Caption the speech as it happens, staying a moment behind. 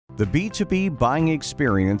The B2B buying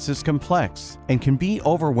experience is complex and can be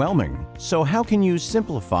overwhelming. So how can you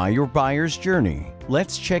simplify your buyer's journey?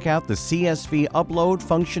 Let's check out the CSV upload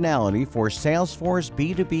functionality for Salesforce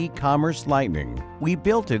B2B Commerce Lightning. We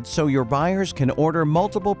built it so your buyers can order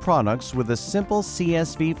multiple products with a simple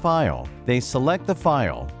CSV file. They select the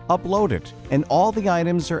file, upload it, and all the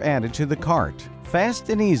items are added to the cart. Fast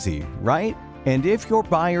and easy, right? And if your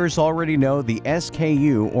buyers already know the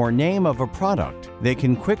SKU or name of a product, they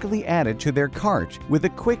can quickly add it to their cart with a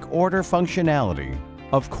quick order functionality.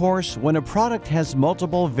 Of course, when a product has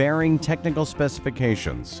multiple varying technical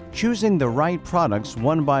specifications, choosing the right products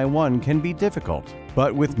one by one can be difficult.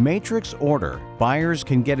 But with Matrix Order, buyers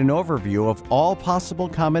can get an overview of all possible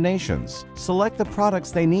combinations, select the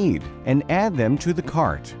products they need, and add them to the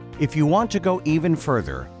cart. If you want to go even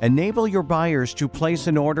further, enable your buyers to place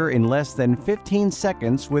an order in less than 15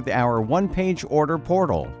 seconds with our one-page order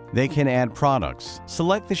portal. They can add products,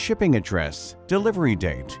 select the shipping address, delivery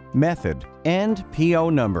date, method, and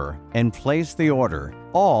PO number, and place the order,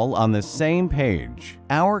 all on the same page.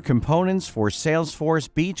 Our components for Salesforce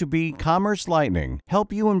B2B Commerce Lightning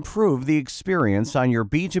help you improve the experience on your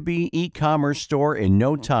B2B e-commerce store in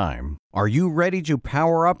no time. Are you ready to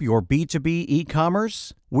power up your B2B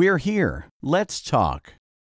e-commerce? We're here. Let's talk.